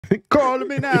Call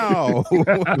me now.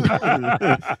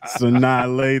 Sanaa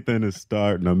Lathan is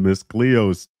starting a Miss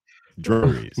Cleo's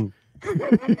Drories.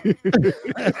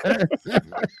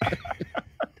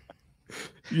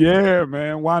 Yeah,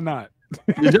 man. Why not?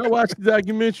 Did y'all watch the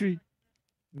documentary?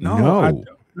 No.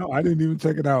 I didn't even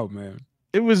check it out, man.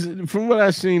 It was, from what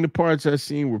I seen, the parts I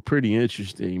seen were pretty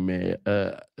interesting, man.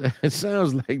 It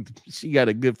sounds like she got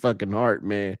a good fucking heart,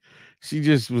 man. She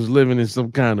just was living in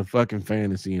some kind of fucking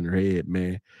fantasy in her head,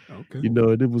 man. Okay. You know,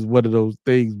 it was one of those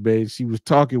things, man. She was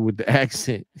talking with the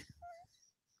accent,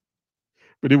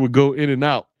 but it would go in and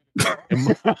out. And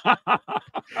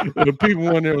the people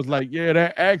on there was like, yeah,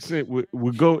 that accent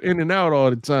would go in and out all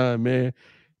the time, man.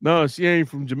 No, she ain't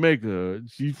from Jamaica.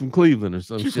 She's from Cleveland or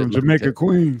something. She's from Jamaica,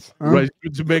 Queens. Huh? Right,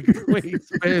 from Jamaica,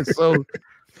 Queens, man. So,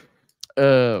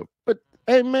 but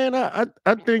hey, man,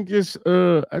 I think it's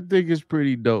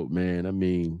pretty dope, man. I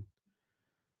mean,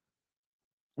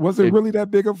 was it really that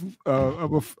big of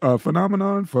a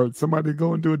phenomenon for somebody to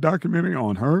go and do a documentary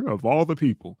on her of all the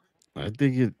people? I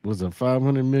think it was a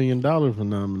 $500 million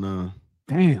phenomenon.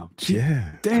 Damn,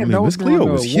 yeah, damn. I mean, Miss Cleo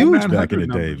was huge back in the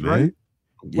day, man. Right?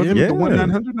 Wasn't it the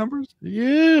 1-900 numbers?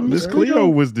 Yeah, Miss Cleo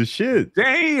was the shit.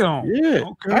 Damn. Yeah.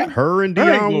 Okay. Her and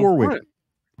Dionne Warwick.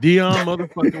 Dionne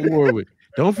motherfucking Warwick.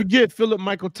 Don't forget Philip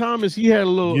Michael Thomas. He had a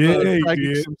little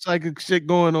some psychic shit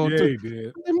going on too. He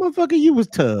did. Hey, motherfucker, you was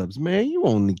Tubbs, man. You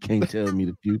only can't tell me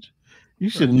the future. You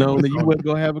should have known that you wasn't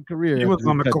gonna have a career. He was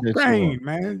on the cocaine,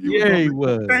 man. He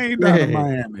was. Cocaine down in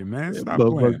Miami, man. Stop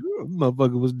playing.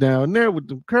 Motherfucker was down there with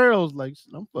them curls like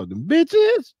some fucking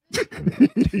bitches.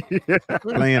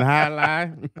 Playing high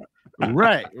line.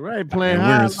 Right. Playing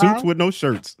high wearing suits with no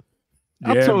shirts.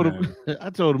 I told him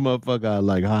motherfucker I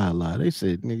like high line. They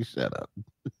said, nigga, shut up.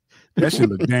 That shit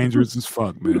look dangerous as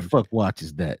fuck, man. Who the fuck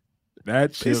watches that?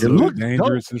 That shit look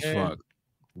dangerous as fuck.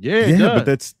 Yeah,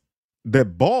 but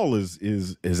that ball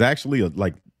is actually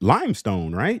like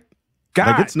limestone, right? God,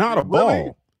 like it's not a ball.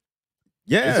 Really?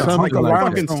 Yeah, it's like a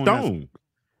fucking stone. stone.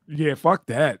 Yeah, fuck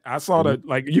that. I saw that.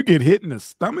 Like you get hit in the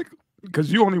stomach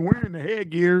because you only wearing the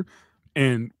headgear.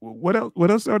 And what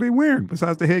else are they wearing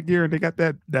besides the headgear? And they got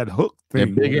that hook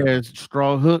thing, that big ass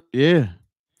straw hook. Yeah,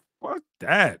 fuck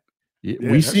that. Yeah,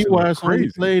 we see why it's only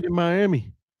played in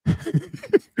Miami.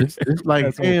 it's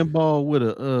like handball with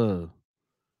a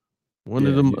one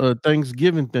of them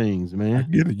Thanksgiving things, man. I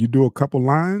get it. You do a couple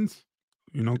lines,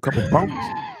 a couple bumps.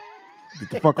 Get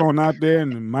the fuck on out there,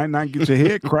 and it might not get your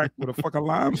head cracked with a fucking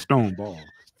limestone ball.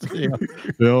 Yeah.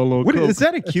 What is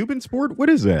that? A Cuban sport? What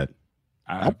is that?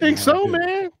 I think so,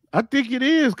 man. I think it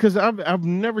is because I've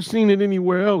never seen it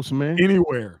anywhere else, man.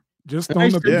 Anywhere, just on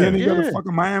the beginning of the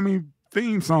fucking Miami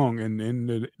theme song and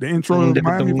the intro of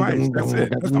Miami Vice. That's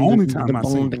it. That's the only time I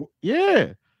seen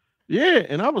it. Yeah,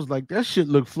 and I was like, that shit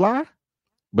look fly,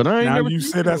 but I ain't now never. You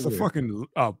said that's a fucking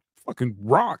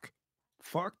rock.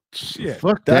 Fuck shit.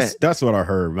 Fuck that's what I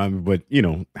heard. I mean, but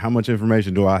how much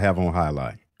information do I have on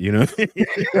highlight? Man,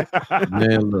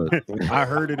 look, I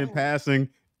heard it in passing,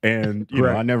 and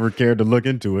I never cared to look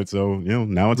into it. So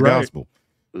now it's gospel.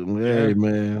 Hey,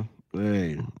 man,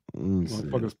 hey,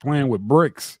 motherfuckers playing with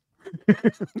bricks.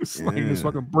 Slinging this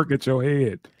fucking brick at your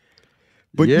head.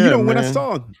 But when I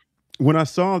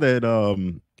saw that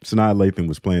Sanaa Lathan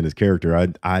was playing this character,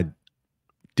 I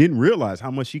didn't realize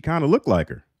how much she kind of looked like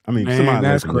her. I mean, Sanaa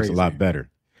Lathan looks a lot better.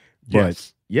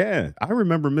 But I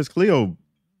remember Miss Cleo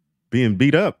being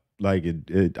beat up. Like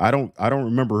I don't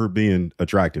remember her being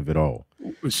attractive at all.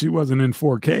 But she wasn't in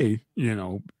 4K,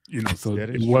 so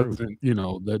it wasn't,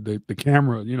 the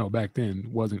camera, back then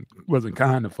wasn't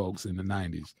kind to folks in the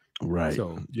 90s. Right.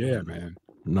 So yeah, man.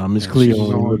 No, Miss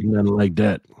Cleo wasn't nothing like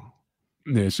that.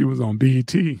 Yeah, she was on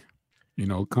BET,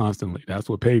 constantly. That's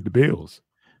what paid the bills.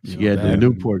 She had the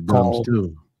Newport gums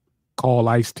too. Call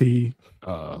Ice-T,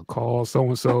 call so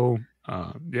and so.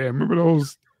 Yeah, remember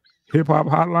those hip hop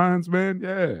hotlines, man?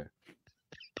 Yeah.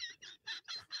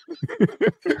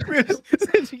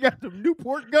 She got the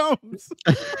Newport gums.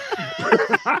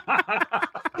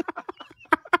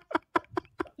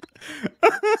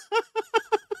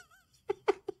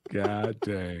 God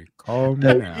dang. Call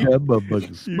me now. You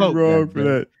wrong for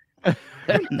that.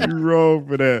 You wrong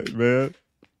for that, man.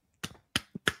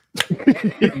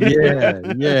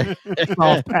 Yeah.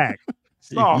 Soft pack.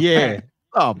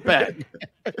 Soft pack.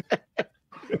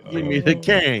 Give me the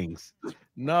Kangs.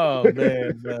 No,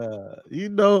 man.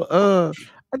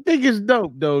 I think it's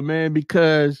dope though, man,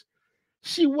 because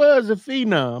she was a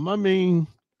phenom. I mean,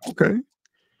 okay.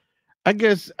 I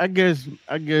guess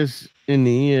in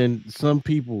the end, some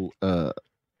people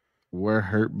were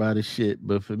hurt by the shit,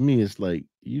 but for me, it's like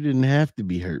you didn't have to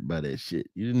be hurt by that shit.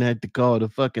 You didn't have to call the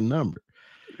fucking number.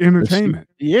 entertainment.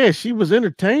 She was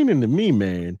entertaining to me,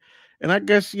 man. And I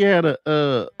guess she had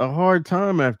a hard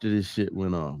time after this shit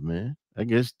went off, man. I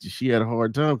guess she had a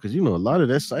hard time because a lot of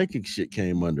that psychic shit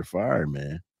came under fire,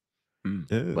 man.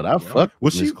 Yeah. But I fucked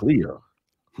with Miss Cleo.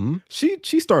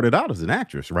 She started out as an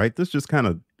actress, right? This just kind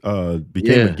of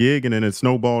became a gig, and then it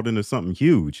snowballed into something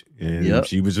huge. And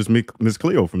she was just Miss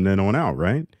Cleo from then on out,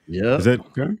 right? Yeah. Is that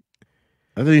okay?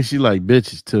 I think she like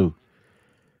bitches too.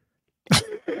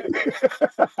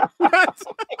 What?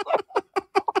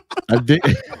 I think.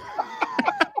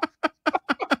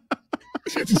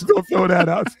 Just gonna throw that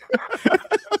out.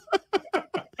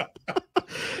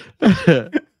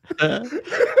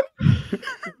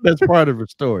 That's part of her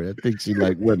story. I think she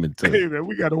like women too. Hey man,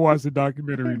 we got to watch the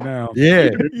documentary now. Yeah,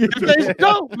 it's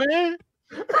dope, man.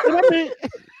 I mean,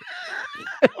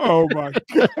 oh my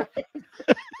god!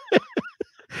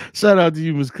 Shout out to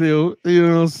you, Miss Cleo. You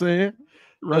know what I'm saying?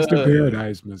 Rest in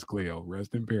paradise, Miss Cleo.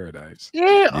 Rest in paradise.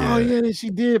 Yeah. Oh yeah, she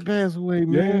did pass away,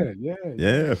 man.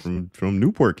 Yeah. From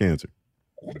Newport cancer.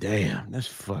 Damn, that's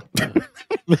fucked up.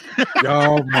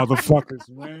 Y'all motherfuckers,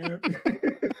 man.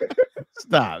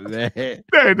 Stop, man.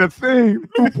 That ain't a thing.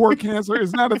 Newport cancer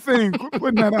is not a thing. Quit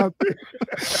putting that out there.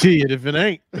 Shit, if it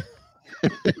ain't.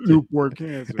 Newport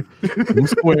cancer. Them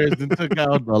squares that took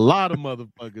out a lot of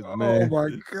motherfuckers, man. Oh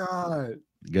my god.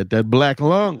 Got that black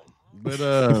lung.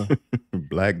 But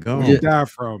black gum. Where die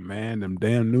from, man? Them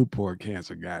damn Newport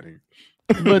cancer got him.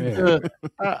 But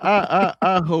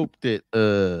I hope they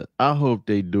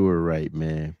do it right,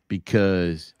 man,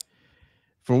 because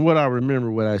from what I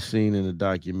remember, what I seen in the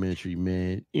documentary,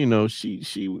 man,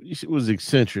 she was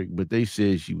eccentric, but they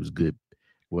said she was good.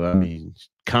 Well, I mean,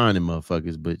 conning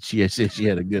motherfuckers, but she said she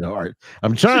had a good heart.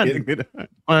 I'm trying to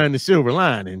find the silver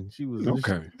lining. She was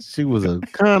okay. She was a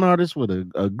con artist with a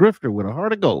grifter with a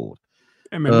heart of gold.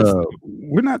 Hey man,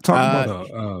 we're not talking about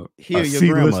a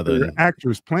C-lister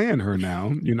actress playing her now.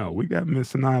 We got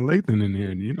Miss Sanaa Lathan in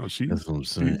here, and she's that's what I'm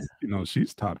saying.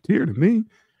 She's top tier to me.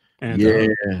 And I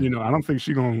don't think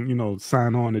she's gonna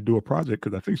sign on to do a project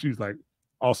because I think she's like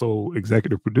also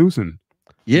executive producing.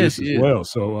 Yes, as well.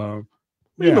 So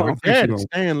her dad is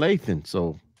Sanaa Lathan.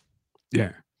 So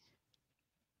yeah.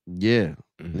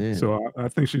 So I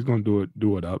think she's gonna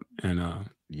do it up, and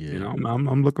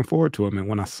I'm looking forward to it. And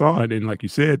when I saw it, and like you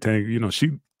said, Tank,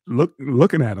 she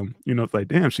looking at him, it's like,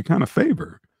 damn, she kind of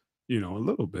favor, a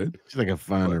little bit. She's like a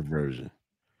finer version,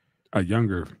 a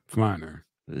younger, finer.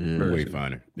 Yeah. Way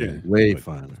finer. Yeah. Way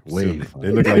finer. Way finer.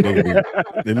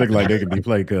 They look like they could be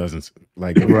play cousins.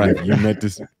 Like if you met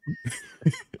this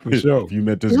for sure. If you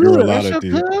met this girl out at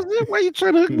the why are you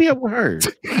trying to hook me up with her?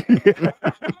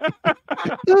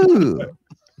 You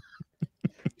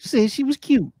said she was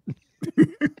cute.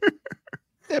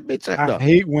 That bitch. I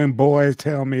hate when boys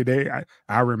tell me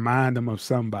I remind them of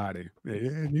somebody.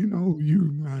 Yeah, you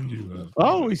remind you of. I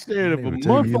always said if a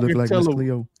motherfucker like Miss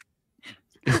Cleo.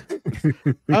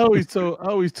 I always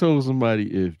told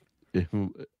somebody if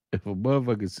a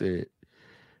motherfucker said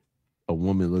a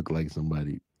woman looked like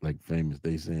somebody like famous,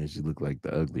 they saying she looked like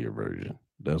the uglier version.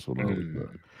 That's what I was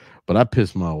doing. But I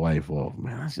pissed my wife off,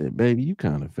 man. I said, baby, you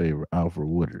kind of favor Alfred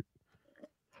Woodard.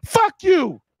 Fuck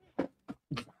you.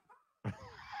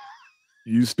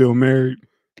 You still married?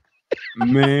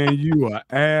 Man, you an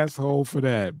asshole for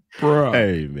that, bro.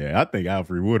 Hey, man, I think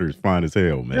Alfred Woodard's fine as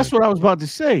hell, man. That's what I was about to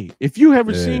say. If you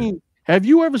ever have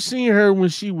you ever seen her when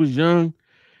she was young?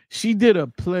 She did a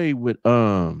play with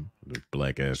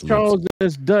black ass Charles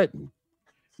S. Dutton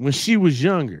when she was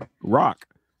younger. Rock.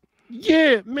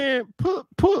 Yeah, man.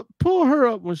 Pull her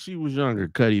up when she was younger,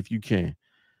 Cuddy, if you can.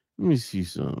 Let me see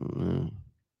something, man.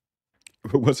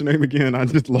 What's her name again? I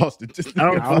just lost it.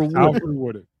 Alfred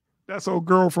Woodard. That's old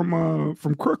girl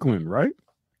from Crooklyn, right?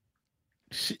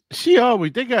 She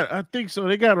always I think so.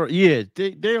 They got her. Yeah,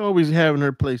 they always having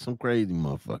her play some crazy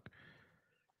motherfucker.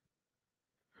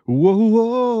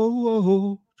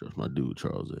 Whoa. Trust my dude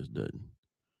Charles S. Dutton.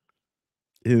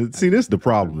 Yeah, see, this is the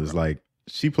problem. Is like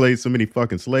she plays so many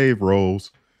fucking slave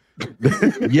roles.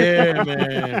 Yeah,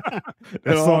 man.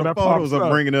 That's all the photos I'm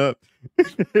bringing up.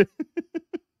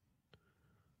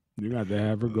 You got to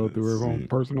have her go through her own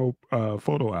personal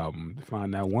photo album to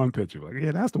find that one picture. Like,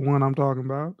 yeah, that's the one I'm talking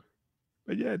about.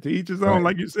 But yeah, to each his own. Right.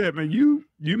 Like you said, man, you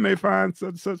may find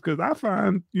such because I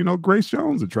find Grace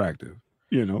Jones attractive.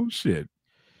 Shit.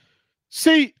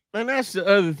 See, and that's the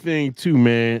other thing too,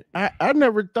 man. I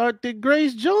never thought that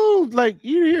Grace Jones, like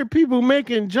you hear people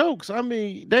making jokes. I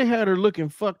mean, they had her looking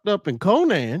fucked up in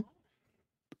Conan.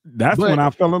 That's when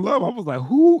I fell in love. I was like,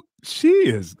 who? She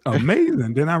is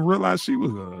amazing. Then I realized she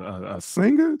was a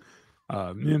singer,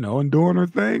 you know, and doing her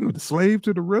thing with the slave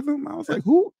to the rhythm. I was like,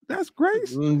 who? That's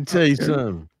Grace. Let me tell you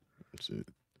something.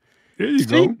 There you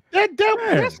go.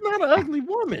 That's not an ugly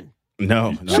woman.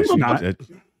 No, she's not.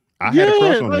 I had a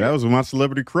crush on her. That was my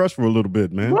celebrity crush for a little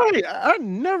bit, man. Right. I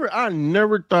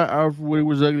never thought Alfred Woody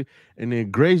was ugly. And then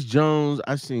Grace Jones,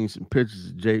 I seen some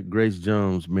pictures of Grace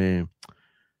Jones, man.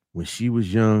 When she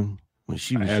was young,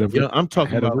 I'm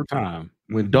talking about her time.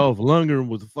 When Dolph Lundgren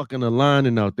was fucking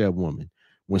aligning out that woman.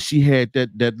 When she had that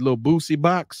little boosie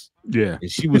box. Yeah.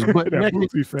 And she was butt naked.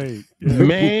 Boosie fade. Yeah.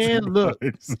 Man, look.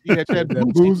 She had that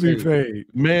boosie fade.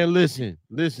 Man, listen.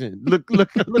 Look. You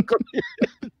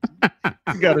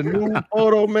got a new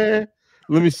photo, man.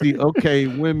 Let me see. Okay,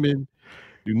 women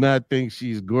do not think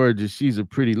she's gorgeous. She's a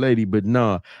pretty lady, but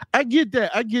nah. I get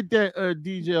that.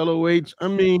 DJ LOH. I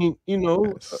mean, you know,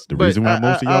 that's the reason why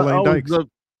most of y'all ain't dykes.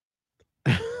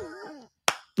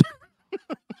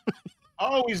 I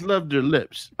always loved her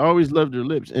lips.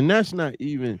 And that's not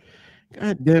even.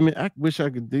 God damn it! I wish I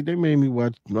could. They made me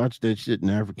watch that shit in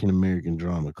African American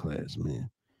drama class, man.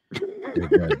 That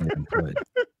goddamn play.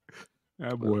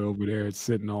 That boy over there is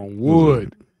sitting on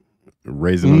wood.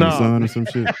 Raising on the sun or some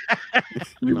shit.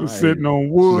 He was sitting on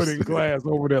wood in class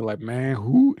over there, like, man,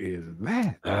 who is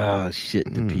that? Oh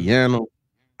shit, the piano.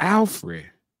 Alfred.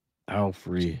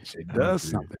 It does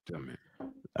something to me.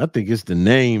 I think it's the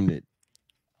name that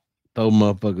throw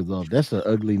motherfuckers off. That's an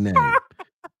ugly name.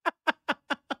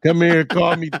 Come here and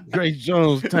call me Grace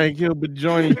Jones, Tank Hilbert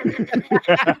joining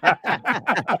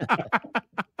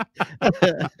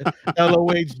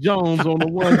LOH Jones on the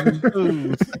ones and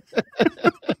twos.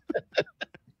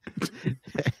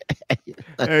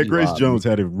 Hey, Grace Jones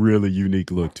had a really unique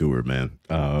look to her, man.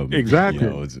 Exactly. You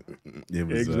know, it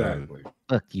was exactly.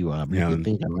 Fuck you, I you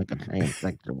think I'm like a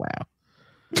transsexual. Wow.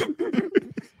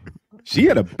 She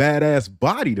had a badass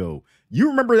body, though. You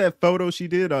remember that photo she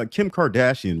did? Kim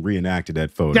Kardashian reenacted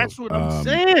that photo. That's what I'm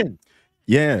saying.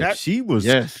 Yeah, she was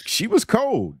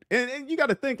cold. And you got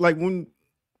to think, like, when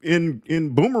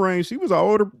in Boomerang, she was an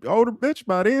older bitch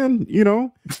by then, you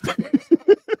know.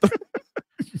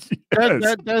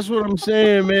 That's what I'm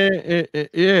saying, man.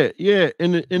 Yeah.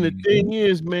 And the thing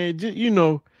is, man, you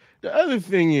know, the other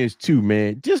thing is too,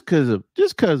 man, just because of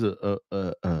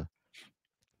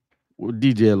well,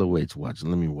 DJ LOH watching.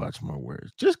 Let me watch my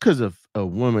words. Just because a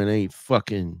woman ain't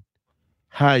fucking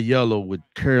high yellow with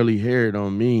curly hair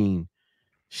don't mean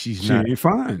she ain't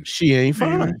fine. She ain't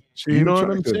fine. You know what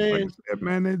I'm saying? Like said,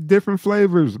 man, there's different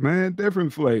flavors, man.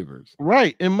 Different flavors.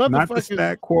 Right. And motherfuckers. Not the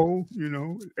stat quo, you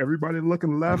know. Everybody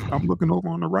looking left. I'm looking over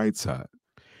on the right side.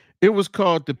 It was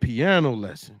called The Piano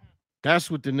Lesson. That's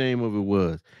what the name of it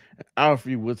was.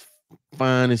 Alfred was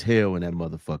fine as hell in that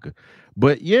motherfucker.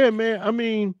 But yeah, man, I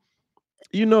mean,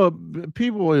 you know,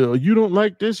 people, you don't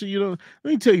like this or you don't.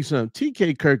 Let me tell you something.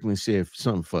 TK Kirkland said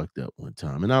something fucked up one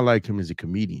time, and I like him as a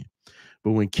comedian.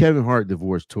 But when Kevin Hart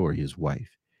divorced Tori, his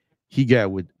wife, he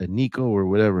got with Aniko or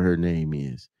whatever her name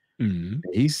is. Mm-hmm.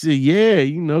 He said, yeah,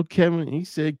 you know, Kevin, he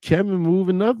said, Kevin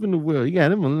moving up in the world. He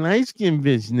got him a light-skinned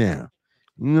bitch now.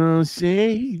 You know what I'm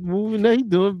saying? He's moving up, he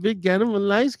doing big, got him a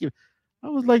light-skinned. I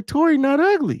was like, Tori not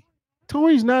ugly.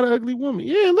 Tori's not an ugly woman.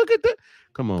 Yeah, look at that.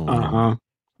 Come on. Man.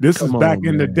 This is back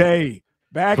in the day.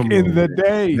 Back in the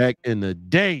day. Back in the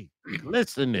day.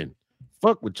 Listening.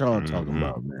 Fuck what y'all talking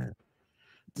about, man.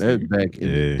 That's back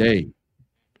in the day.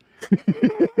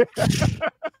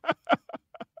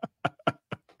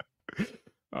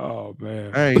 Oh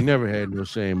man, I ain't never had no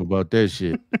shame about that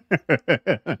shit.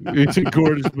 It's a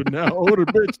gorgeous but now older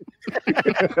bitch.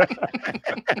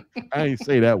 I ain't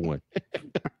say that one.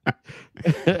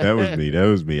 That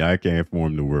was me. I can't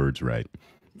form the words right.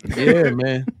 Yeah,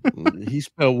 man. He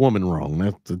spelled woman wrong.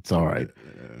 That's all right.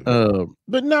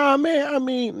 But nah, man, I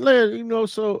mean, you know,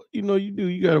 so you know,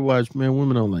 you gotta watch, man.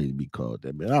 Women don't like to be called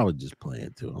that, man. I was just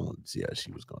playing too. I wanted to see how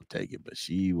she was gonna take it, but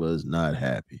she was not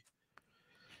happy.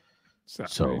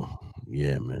 So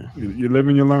yeah, man. You live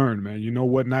and you learn, man. You know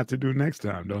what not to do next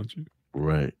time, don't you?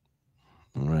 Right.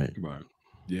 But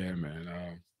yeah, man.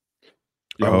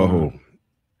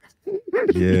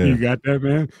 Yeah. You got that,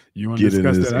 man? You want to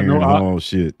discuss that? I know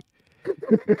shit.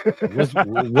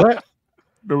 What?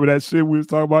 Remember that shit we was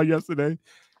talking about yesterday?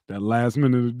 That last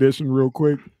minute edition, real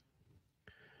quick.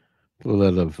 Pull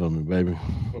that up for me, baby.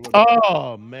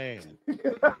 Oh man.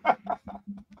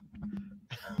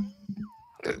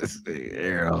 Let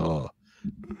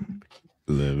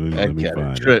me find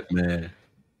a trip, man.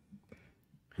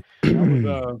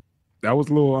 That was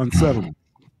a little unsettling.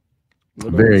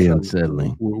 Very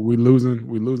unsettling. We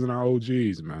losing our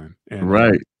OGs, man. And,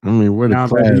 right. I mean, we're the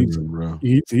class, bro.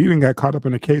 He even got caught up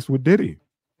in a case with Diddy.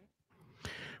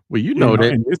 Well, you know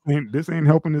that, and this ain't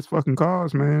helping this fucking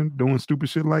cause, man. Doing stupid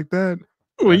shit like that.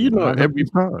 Well, you know,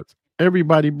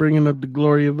 everybody bringing up the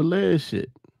Gloria Velez shit.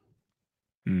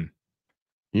 You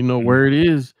know where it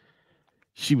is.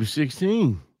 She was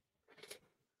 16.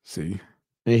 See,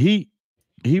 and he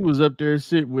was up there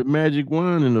sitting with Magic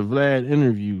Wand in a Vlad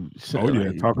interview.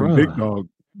 Talking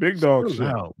big dog shit,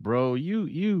 out, bro.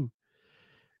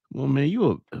 Well, man,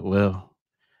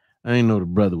 I didn't know the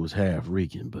brother was half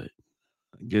Rican, but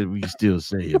I guess we can still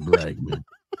say a black man.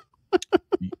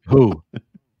 Who?